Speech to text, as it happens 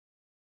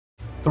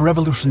The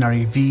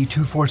revolutionary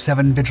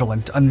V-247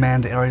 Vigilant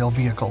unmanned aerial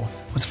vehicle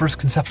was first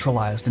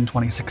conceptualized in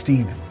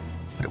 2016,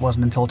 but it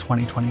wasn't until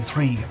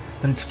 2023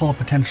 that its full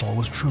potential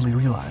was truly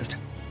realized.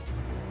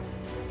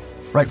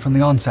 Right from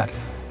the onset,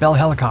 Bell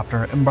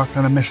Helicopter embarked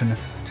on a mission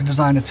to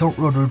design a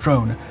tiltrotor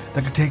drone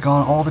that could take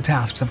on all the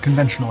tasks of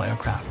conventional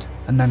aircraft,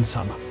 and then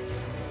some.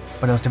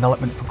 But as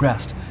development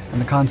progressed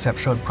and the concept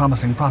showed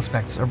promising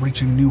prospects of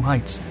reaching new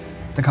heights,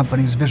 the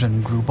company's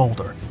vision grew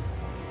bolder.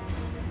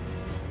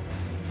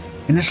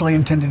 Initially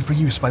intended for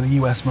use by the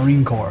U.S.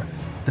 Marine Corps,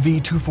 the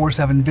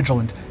V-247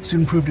 Vigilant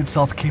soon proved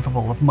itself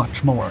capable of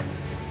much more,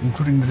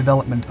 including the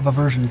development of a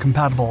version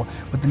compatible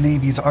with the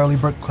Navy's Arleigh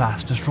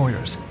Burke-class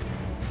destroyers.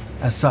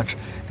 As such,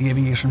 the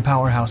aviation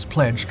powerhouse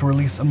pledged to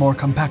release a more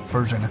compact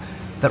version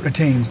that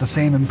retains the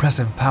same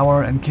impressive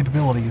power and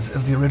capabilities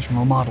as the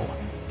original model,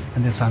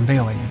 and its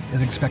unveiling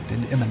is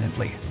expected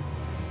imminently.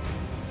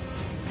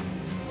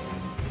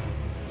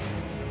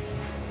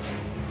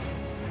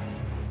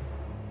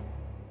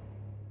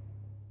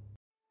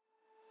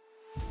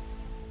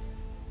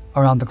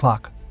 Around the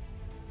clock.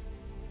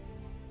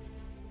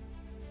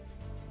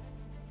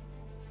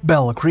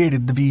 Bell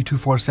created the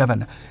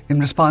V-247 in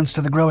response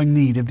to the growing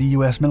need of the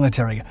U.S.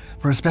 military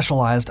for a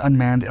specialized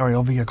unmanned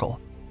aerial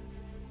vehicle.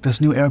 This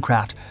new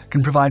aircraft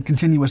can provide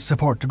continuous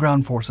support to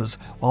ground forces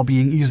while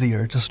being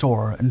easier to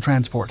store and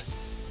transport.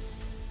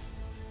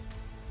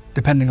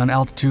 Depending on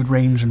altitude,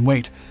 range, and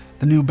weight,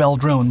 the new Bell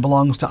drone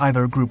belongs to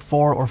either Group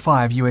 4 or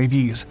 5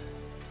 UAVs.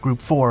 Group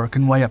 4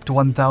 can weigh up to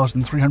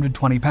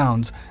 1,320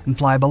 pounds and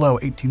fly below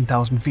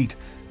 18,000 feet,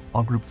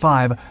 while Group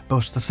 5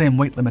 boasts the same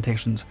weight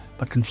limitations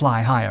but can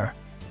fly higher.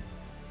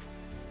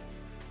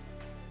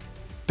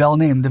 Bell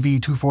named the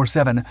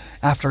V-247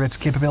 after its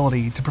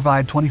capability to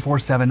provide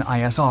 24/7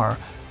 ISR,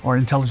 or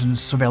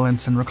intelligence,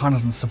 surveillance, and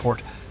reconnaissance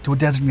support to a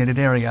designated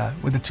area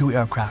with a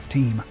two-aircraft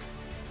team.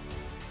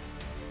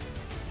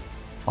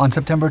 On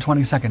September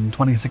 22,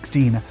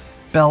 2016,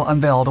 Bell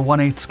unveiled a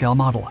 1/8 scale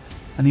model,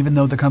 and even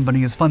though the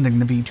company is funding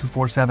the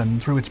V-247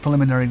 through its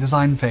preliminary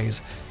design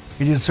phase,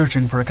 it is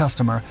searching for a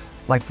customer,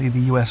 likely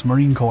the U.S.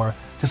 Marine Corps,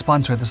 to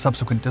sponsor the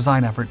subsequent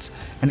design efforts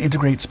and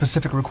integrate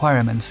specific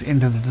requirements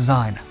into the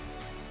design.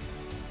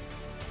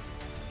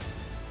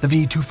 The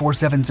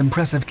V-247's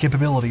impressive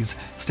capabilities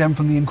stem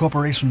from the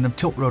incorporation of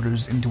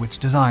tiltrotors into its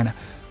design,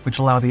 which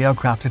allow the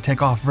aircraft to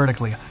take off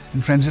vertically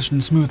and transition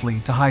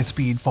smoothly to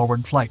high-speed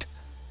forward flight.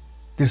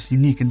 This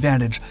unique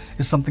advantage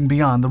is something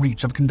beyond the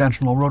reach of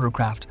conventional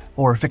rotorcraft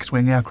or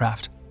fixed-wing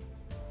aircraft.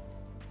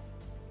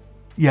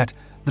 Yet,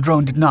 the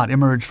drone did not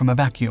emerge from a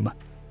vacuum.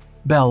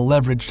 Bell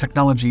leveraged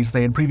technologies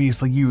they had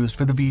previously used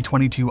for the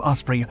V-22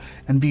 Osprey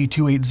and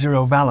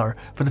V-280 Valor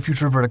for the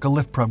Future Vertical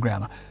Lift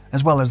program,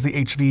 as well as the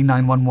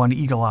HV-911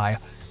 Eagle Eye,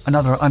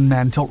 another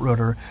unmanned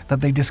tiltrotor that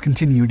they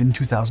discontinued in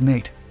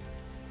 2008.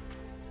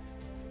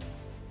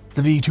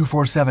 The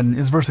V-247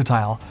 is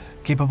versatile,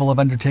 capable of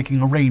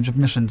undertaking a range of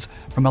missions,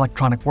 from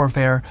electronic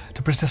warfare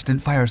to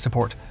persistent fire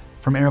support,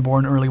 from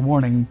airborne early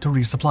warning to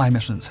resupply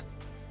missions.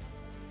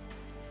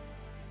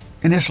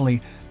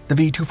 Initially, the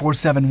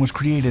V-247 was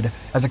created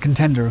as a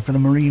contender for the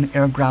Marine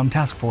Air-Ground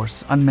Task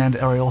Force Unmanned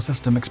Aerial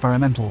System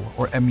Experimental,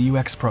 or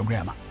MUX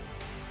program.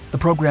 The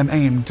program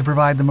aimed to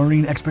provide the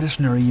Marine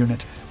Expeditionary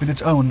Unit with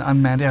its own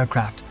unmanned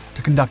aircraft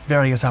to conduct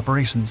various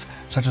operations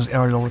such as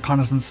aerial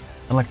reconnaissance,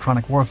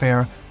 electronic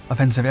warfare,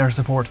 offensive air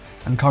support,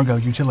 and cargo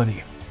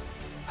utility.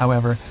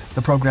 However,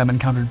 the program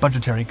encountered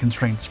budgetary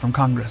constraints from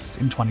Congress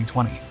in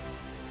 2020.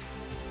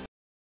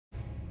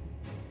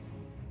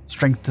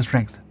 Strength to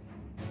strength.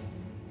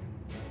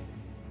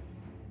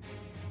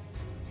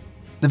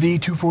 The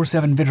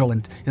V-247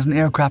 Vigilant is an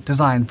aircraft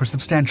designed for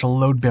substantial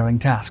load-bearing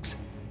tasks.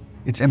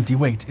 Its empty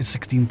weight is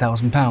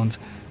 16,000 pounds,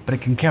 but it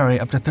can carry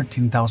up to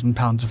 13,000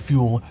 pounds of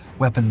fuel,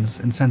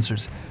 weapons, and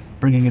sensors,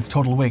 bringing its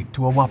total weight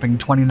to a whopping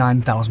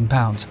 29,000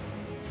 pounds.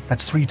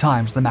 That's 3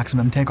 times the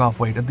maximum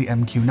takeoff weight of the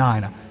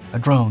MQ-9, a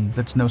drone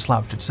that's no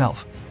slouch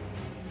itself.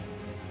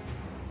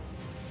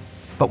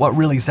 But what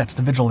really sets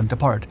the Vigilant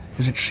apart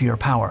is its sheer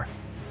power.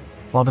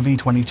 While the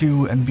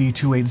V-22 and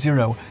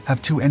V-280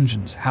 have 2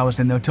 engines housed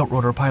in their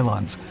tiltrotor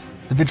pylons,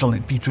 the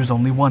Vigilant features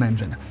only 1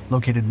 engine,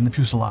 located in the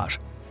fuselage.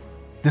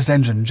 This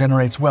engine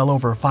generates well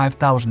over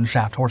 5,000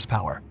 shaft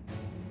horsepower.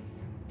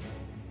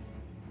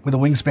 With a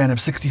wingspan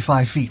of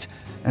 65 feet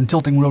and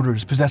tilting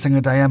rotors possessing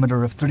a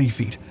diameter of 30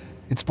 feet,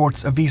 it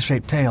sports a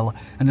V-shaped tail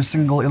and a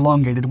single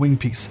elongated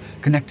wingpiece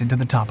connected to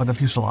the top of the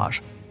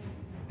fuselage.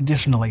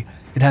 Additionally,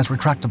 it has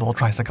retractable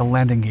tricycle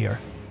landing gear.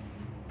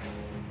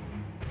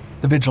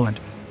 The Vigilant,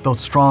 both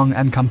strong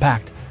and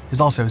compact,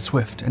 is also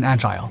swift and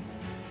agile.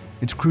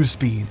 Its cruise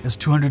speed is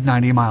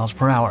 290 miles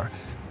per hour,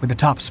 with a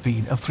top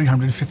speed of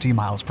 350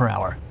 miles per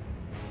hour.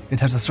 It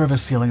has a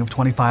service ceiling of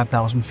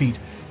 25,000 feet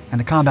and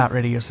a combat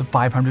radius of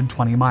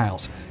 520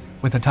 miles,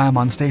 with a time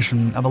on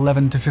station of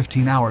 11 to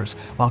 15 hours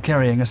while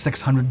carrying a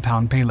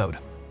 600-pound payload.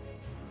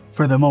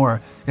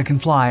 Furthermore, it can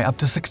fly up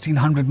to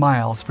 1,600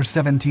 miles for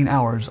 17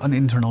 hours on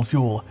internal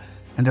fuel,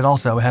 and it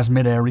also has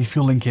mid-air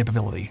refueling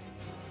capability.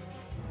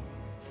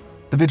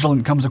 The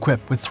Vigilant comes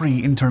equipped with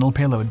 3 internal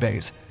payload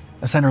bays,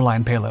 a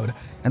centerline payload,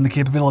 and the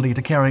capability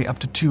to carry up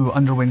to 2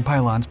 underwing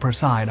pylons per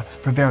side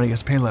for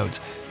various payloads,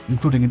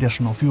 including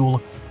additional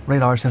fuel,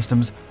 radar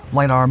systems,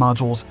 LiDAR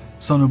modules,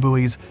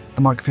 sonobuoys,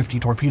 the Mark 50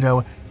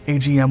 torpedo,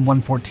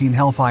 AGM-114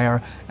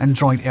 Hellfire, and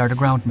joint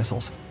air-to-ground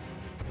missiles.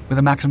 With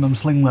a maximum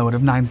sling load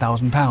of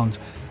 9,000 pounds,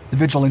 the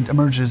Vigilant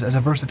emerges as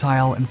a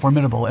versatile and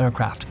formidable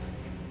aircraft.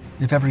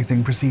 If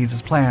everything proceeds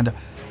as planned,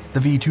 the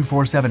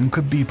V-247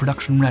 could be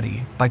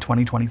production-ready by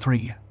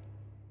 2023.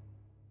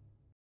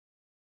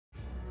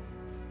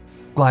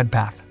 Glide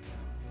path.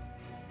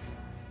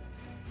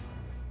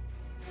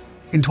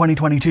 In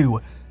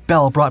 2022,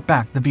 Bell brought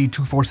back the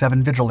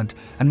V-247 Vigilant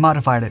and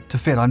modified it to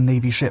fit on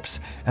Navy ships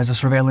as a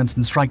surveillance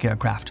and strike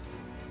aircraft.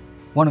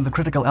 One of the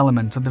critical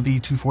elements of the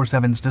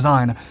V-247's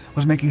design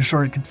was making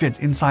sure it could fit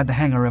inside the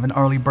hangar of an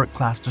Arleigh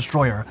Burke-class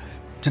destroyer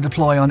to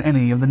deploy on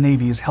any of the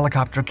Navy's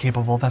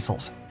helicopter-capable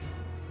vessels.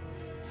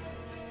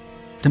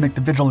 To make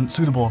the Vigilant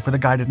suitable for the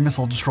guided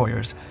missile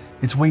destroyers,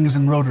 its wings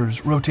and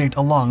rotors rotate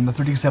along the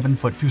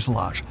 37-foot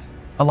fuselage,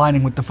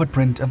 aligning with the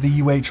footprint of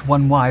the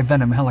UH-1Y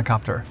Venom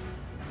helicopter.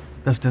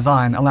 This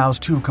design allows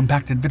 2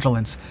 compacted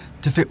Vigilants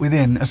to fit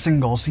within a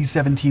single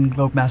C-17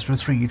 Globemaster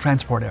III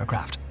transport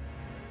aircraft.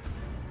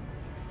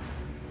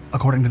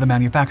 According to the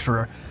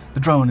manufacturer, the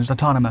drone is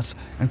autonomous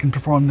and can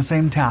perform the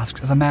same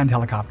tasks as a manned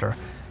helicopter,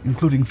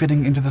 including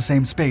fitting into the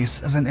same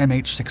space as an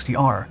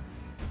MH-60R.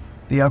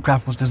 The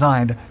aircraft was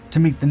designed to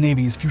meet the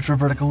Navy's Future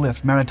Vertical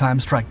Lift maritime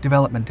strike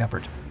development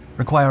effort,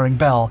 requiring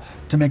Bell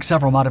to make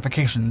several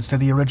modifications to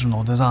the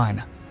original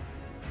design.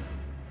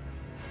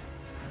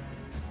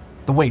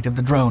 The weight of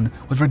the drone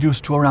was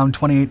reduced to around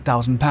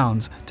 28,000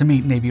 pounds to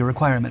meet Navy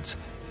requirements,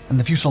 and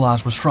the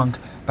fuselage was shrunk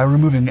by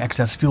removing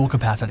excess fuel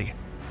capacity.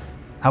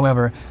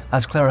 However,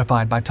 as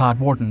clarified by Todd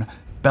Wharton,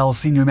 Bell's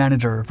senior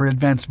manager for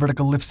Advanced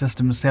Vertical Lift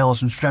Systems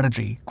Sales and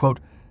Strategy, quote,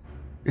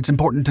 "It's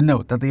important to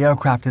note that the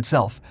aircraft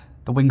itself,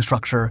 the wing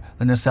structure,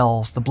 the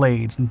nacelles, the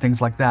blades, and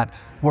things like that,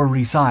 were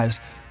resized,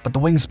 but the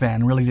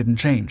wingspan really didn't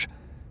change.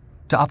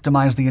 To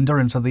optimize the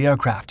endurance of the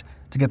aircraft,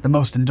 to get the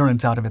most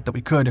endurance out of it that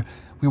we could,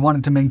 we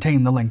wanted to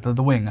maintain the length of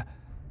the wing.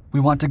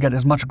 We want to get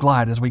as much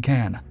glide as we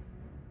can."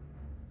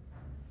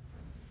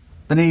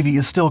 The Navy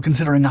is still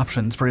considering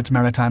options for its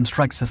maritime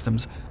strike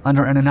systems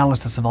under an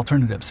analysis of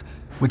alternatives,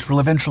 which will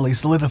eventually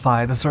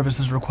solidify the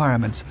service's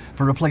requirements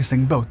for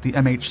replacing both the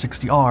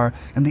MH-60R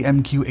and the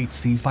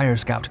MQ-8C Fire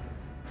Scout.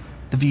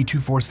 The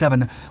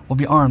V-247 will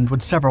be armed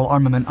with several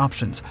armament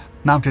options,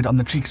 mounted on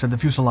the cheeks of the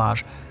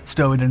fuselage,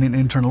 stowed in an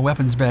internal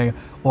weapons bay,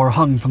 or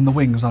hung from the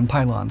wings on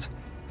pylons.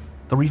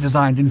 The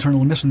redesigned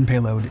internal mission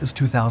payload is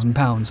 2,000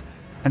 pounds,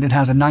 and it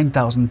has a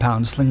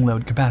 9,000-pound sling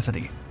load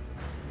capacity.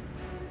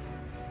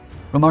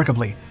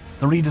 Remarkably,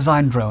 the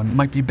redesigned drone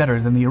might be better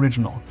than the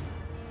original.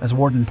 As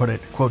Warden put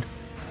it, quote,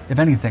 "If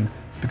anything,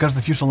 because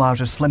the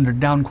fuselage is slendered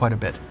down quite a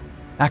bit,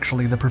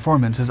 actually the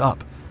performance is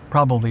up,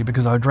 probably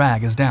because our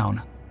drag is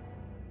down."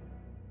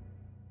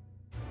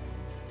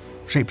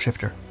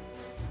 Shapeshifter.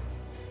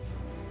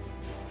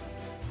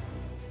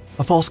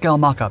 A full-scale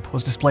mock-up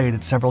was displayed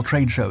at several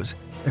trade shows,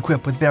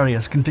 equipped with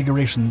various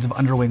configurations of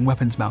underwing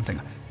weapons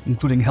mounting,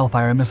 including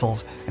Hellfire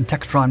missiles and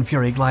Textron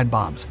Fury glide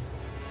bombs.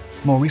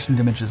 More recent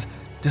images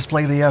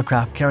display the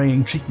aircraft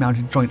carrying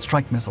cheek-mounted Joint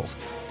Strike missiles,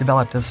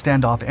 developed as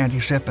standoff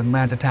anti-ship and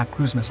land attack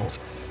cruise missiles,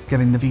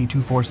 giving the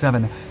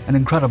V-247 an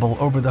incredible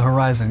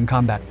over-the-horizon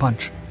combat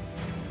punch.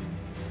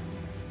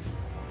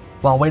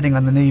 While waiting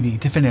on the Navy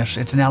to finish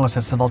its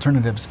analysis of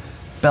alternatives,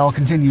 Bell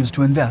continues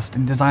to invest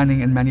in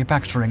designing and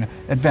manufacturing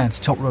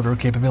advanced tiltrotor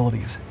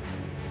capabilities.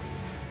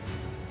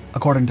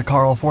 According to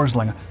Carl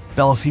Forsling,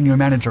 Bell's senior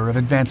manager of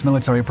Advanced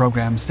Military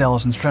Programs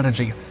Sales and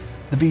Strategy,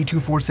 the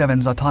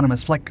V-247's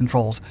autonomous flight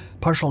controls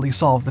partially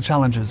solve the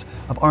challenges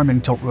of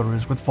arming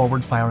tiltrotors with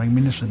forward-firing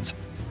munitions.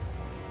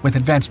 With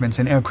advancements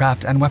in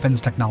aircraft and weapons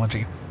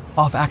technology,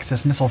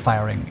 off-axis missile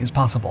firing is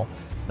possible,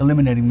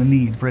 eliminating the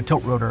need for a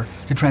tiltrotor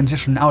to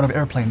transition out of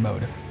airplane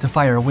mode to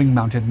fire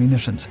wing-mounted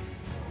munitions.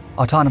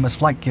 Autonomous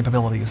flight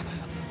capabilities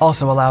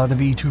also allow the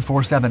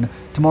V-247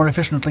 to more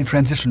efficiently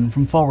transition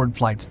from forward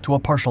flight to a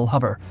partial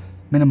hover,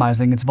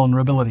 minimizing its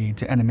vulnerability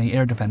to enemy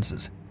air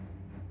defenses.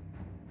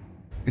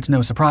 It's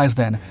no surprise,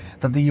 then,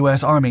 that the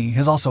U.S. Army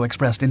has also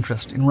expressed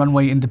interest in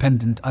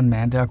runway-independent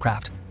unmanned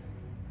aircraft.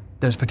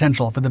 There's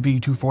potential for the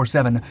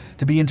V-247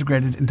 to be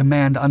integrated into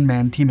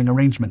manned-unmanned teaming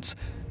arrangements,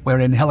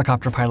 wherein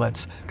helicopter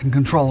pilots can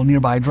control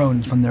nearby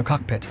drones from their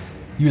cockpit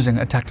using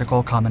a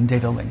tactical common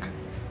data link.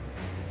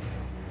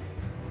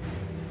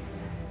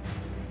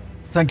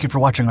 Thank you for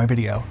watching our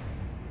video.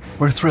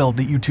 We're thrilled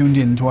that you tuned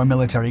in to our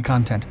military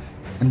content,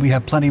 and we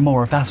have plenty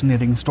more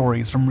fascinating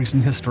stories from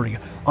recent history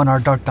on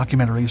our Dark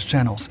Documentaries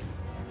channels.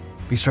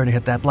 Be sure to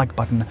hit that like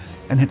button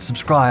and hit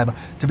subscribe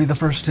to be the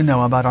first to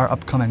know about our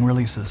upcoming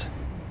releases.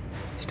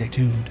 Stay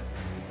tuned.